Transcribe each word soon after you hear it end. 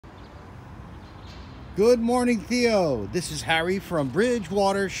Good morning, Theo. This is Harry from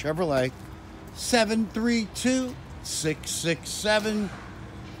Bridgewater Chevrolet.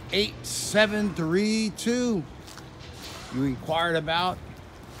 732-667-8732. You inquired about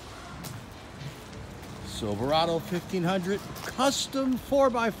Silverado 1500 custom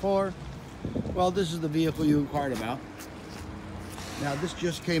 4x4. Well, this is the vehicle you inquired about. Now, this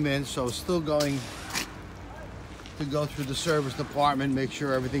just came in, so it's still going to go through the service department, make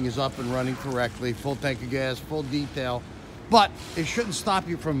sure everything is up and running correctly, full tank of gas, full detail. But it shouldn't stop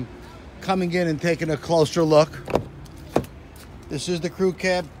you from coming in and taking a closer look. This is the crew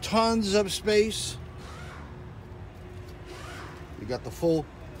cab, tons of space. You got the full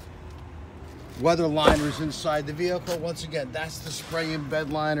weather liners inside the vehicle. Once again, that's the spray-in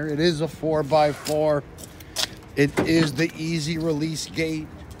bed liner. It is a 4x4. It is the easy release gate.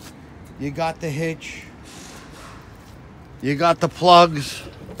 You got the hitch. You got the plugs.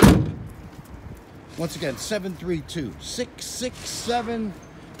 Once again,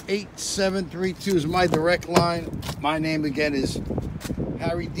 732-667-8732 is my direct line. My name again is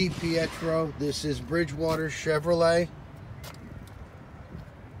Harry DiPietro. This is Bridgewater Chevrolet.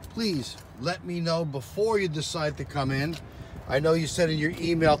 Please let me know before you decide to come in. I know you said in your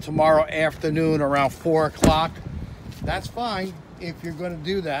email tomorrow afternoon around 4 o'clock. That's fine if you're going to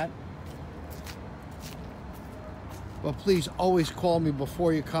do that. But please always call me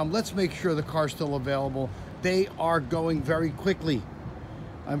before you come. Let's make sure the car's still available. They are going very quickly.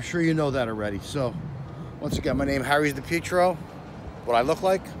 I'm sure you know that already. So, once again, my name is Harry DiPietro. What I look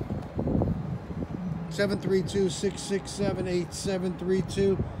like?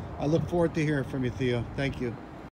 732-667-8732. I look forward to hearing from you, Theo. Thank you.